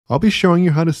I'll be showing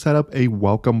you how to set up a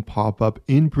welcome pop-up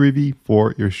in Privy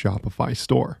for your Shopify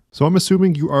store. So I'm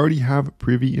assuming you already have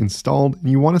Privy installed and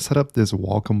you want to set up this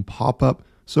welcome pop-up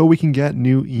so we can get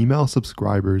new email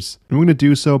subscribers. And we're going to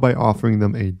do so by offering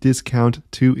them a discount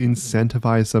to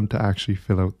incentivize them to actually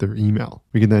fill out their email.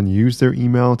 We can then use their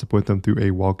email to put them through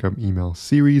a welcome email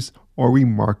series or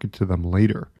remarket to them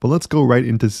later. But let's go right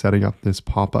into setting up this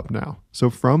pop-up now. So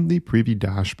from the Privy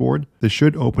dashboard, this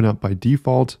should open up by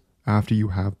default after you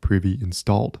have Privy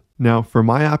installed. Now for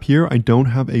my app here, I don't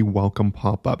have a welcome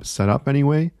pop-up set up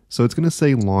anyway, so it's going to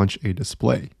say launch a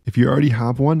display. If you already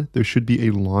have one, there should be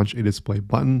a launch a display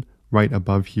button right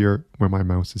above here where my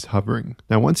mouse is hovering.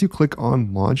 Now once you click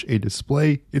on launch a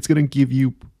display, it's going to give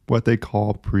you what they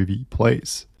call Privy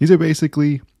plays. These are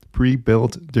basically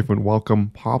pre-built different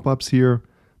welcome pop-ups here.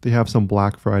 They have some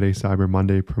Black Friday, Cyber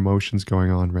Monday promotions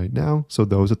going on right now, so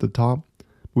those at the top.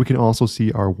 We can also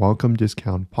see our welcome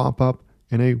discount pop-up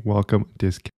and a welcome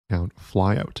discount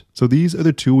flyout. So these are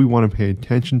the two we want to pay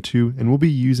attention to, and we'll be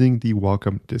using the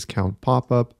welcome discount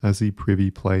pop-up as the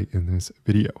Privy play in this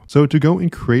video. So to go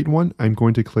and create one, I'm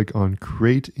going to click on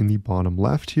create in the bottom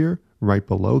left here. Right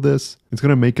below this, it's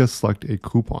going to make us select a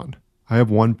coupon. I have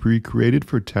one pre-created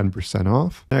for 10%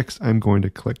 off. Next, I'm going to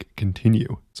click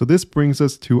continue. So this brings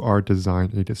us to our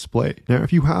design a display. Now,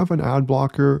 if you have an ad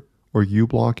blocker or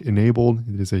uBlock enabled,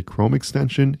 it is a Chrome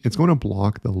extension, it's going to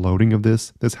block the loading of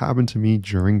this. This happened to me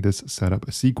during this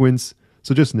setup sequence.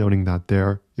 So just noting that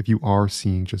there, if you are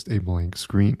seeing just a blank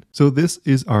screen. So this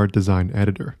is our design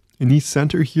editor. In the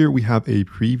center here, we have a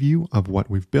preview of what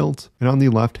we've built. And on the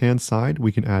left-hand side,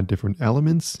 we can add different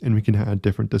elements and we can add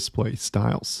different display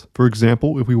styles. For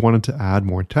example, if we wanted to add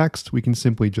more text, we can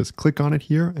simply just click on it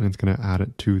here and it's going to add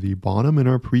it to the bottom in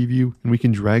our preview. And we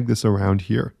can drag this around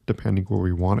here depending where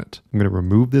we want it. I'm going to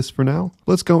remove this for now.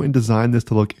 Let's go and design this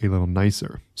to look a little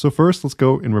nicer. So first, let's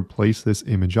go and replace this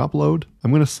image upload.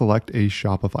 I'm going to select a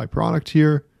Shopify product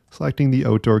here, selecting the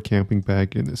outdoor camping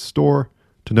bag in this store.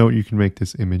 To note, you can make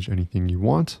this image anything you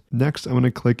want. Next, I'm going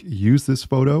to click use this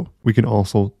photo. We can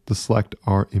also select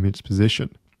our image position.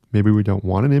 Maybe we don't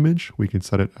want an image. We can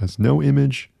set it as no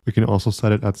image. We can also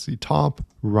set it at the top,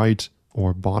 right,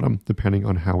 or bottom, depending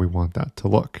on how we want that to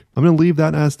look. I'm going to leave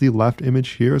that as the left image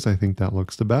here as I think that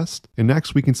looks the best. And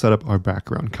next we can set up our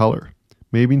background color.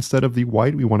 Maybe instead of the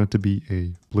white, we want it to be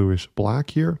a bluish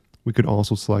black here. We could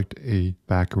also select a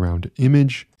background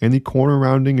image, and the corner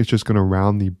rounding is just going to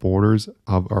round the borders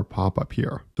of our pop-up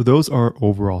here. So those are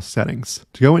overall settings.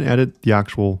 To go and edit the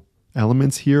actual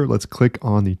elements here, let's click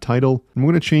on the title. I'm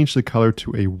going to change the color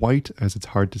to a white as it's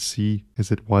hard to see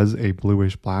as it was a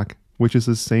bluish black, which is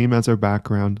the same as our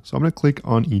background. So I'm going to click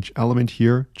on each element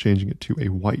here, changing it to a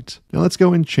white. Now let's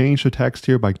go and change the text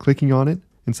here by clicking on it.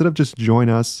 Instead of just join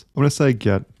us, I'm going to say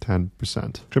get 10%. So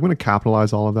I'm going to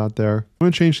capitalize all of that there. I'm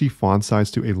going to change the font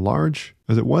size to a large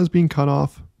as it was being cut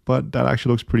off, but that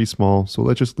actually looks pretty small. So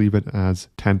let's just leave it as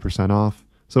 10% off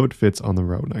so it fits on the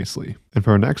row nicely. And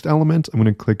for our next element, I'm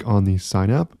going to click on the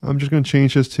sign up. I'm just going to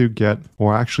change this to get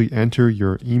or actually enter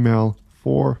your email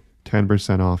for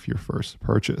 10% off your first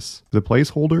purchase. The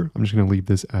placeholder, I'm just going to leave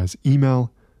this as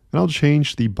email, and I'll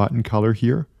change the button color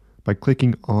here by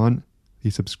clicking on the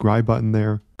subscribe button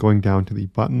there, going down to the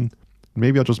button.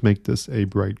 Maybe I'll just make this a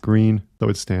bright green so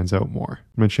it stands out more.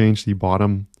 I'm going to change the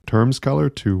bottom terms color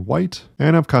to white,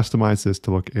 and I've customized this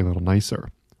to look a little nicer.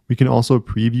 We can also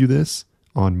preview this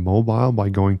on mobile by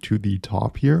going to the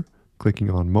top here, clicking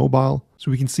on mobile,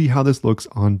 so we can see how this looks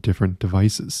on different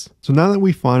devices. So now that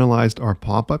we finalized our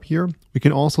pop-up here, we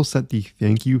can also set the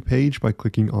thank you page by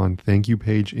clicking on thank you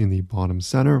page in the bottom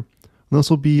center. And this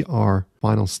will be our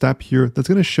final step here. That's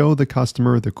going to show the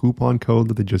customer the coupon code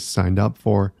that they just signed up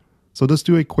for. So let's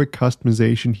do a quick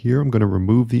customization here. I'm going to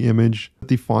remove the image, set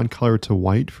the font color to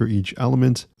white for each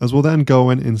element, as we'll then go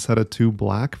in and set it to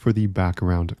black for the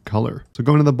background color. So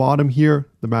going to the bottom here,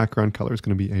 the background color is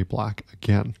going to be a black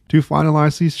again. To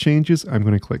finalize these changes, I'm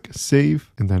going to click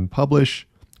save and then publish.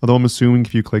 Although I'm assuming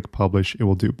if you click publish, it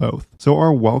will do both. So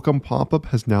our welcome pop-up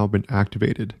has now been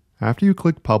activated. After you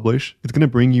click publish, it's going to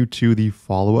bring you to the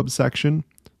follow-up section.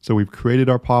 So we've created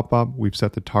our pop-up, we've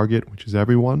set the target, which is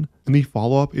everyone, and the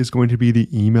follow-up is going to be the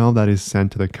email that is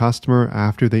sent to the customer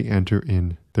after they enter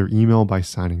in their email by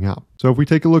signing up. So if we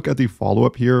take a look at the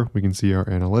follow-up here, we can see our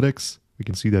analytics, we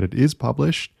can see that it is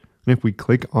published, and if we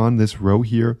click on this row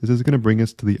here, this is going to bring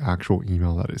us to the actual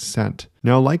email that is sent.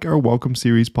 Now, like our welcome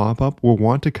series pop-up, we'll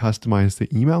want to customize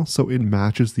the email so it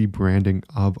matches the branding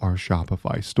of our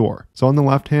Shopify store. So on the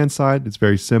left-hand side, it's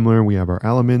very similar. We have our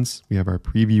elements, we have our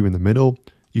preview in the middle,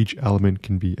 Each element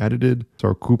can be edited. So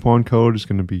our coupon code is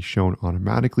going to be shown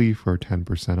automatically for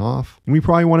 10% off. And we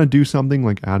probably want to do something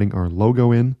like adding our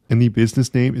logo in, and the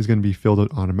business name is going to be filled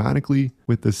out automatically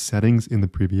with the settings in the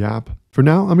Privy app. For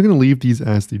now, I'm going to leave these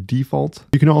as the default.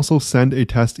 You can also send a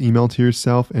test email to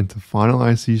yourself, and to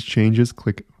finalize these changes,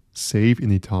 click Save in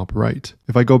the top right.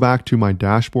 If I go back to my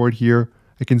dashboard here,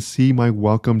 I can see my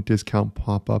welcome discount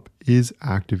pop-up is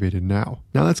activated now.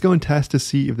 Now let's go and test to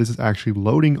see if this is actually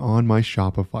loading on my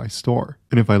Shopify store.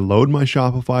 And if I load my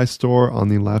Shopify store, on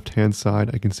the left-hand side,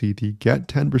 I can see the Get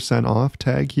 10% Off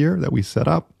tag here that we set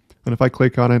up. And if I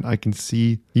click on it, I can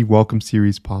see the welcome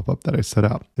series pop-up that I set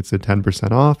up. It's a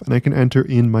 10% off, and I can enter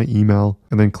in my email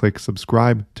and then click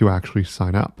subscribe to actually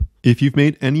sign up. If you've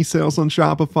made any sales on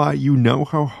Shopify, you know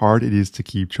how hard it is to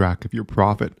keep track of your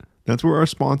profit. That's where our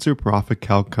sponsor Profit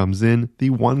Calc comes in, the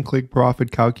one-click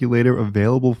profit calculator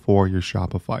available for your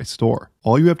Shopify store.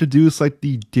 All you have to do is select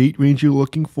the date range you're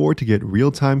looking for to get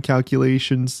real-time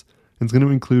calculations. It's going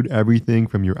to include everything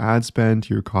from your ad spend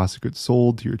to your cost of goods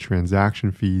sold to your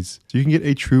transaction fees, so you can get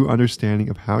a true understanding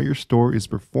of how your store is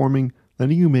performing,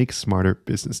 letting you make smarter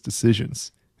business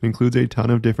decisions. It includes a ton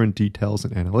of different details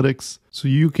and analytics, so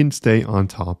you can stay on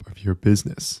top of your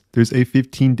business. There's a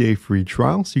 15-day free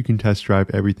trial, so you can test drive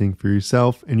everything for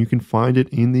yourself, and you can find it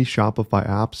in the Shopify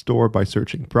App Store by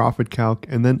searching Profit Calc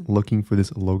and then looking for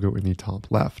this logo in the top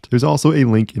left. There's also a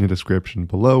link in the description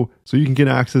below, so you can get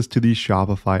access to the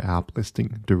Shopify app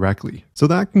listing directly. So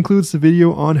that concludes the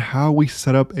video on how we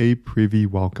set up a Privy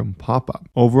Welcome pop-up.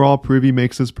 Overall, Privy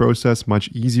makes this process much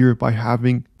easier by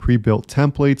having pre-built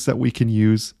templates that we can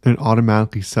use, and it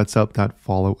automatically sets up that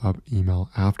follow-up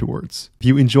email afterwards. If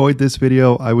you enjoyed this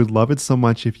video, I would love it so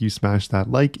much if you smash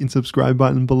that like and subscribe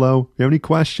button below. If you have any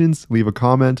questions, leave a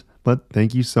comment. But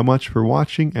thank you so much for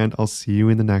watching, and I'll see you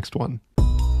in the next one.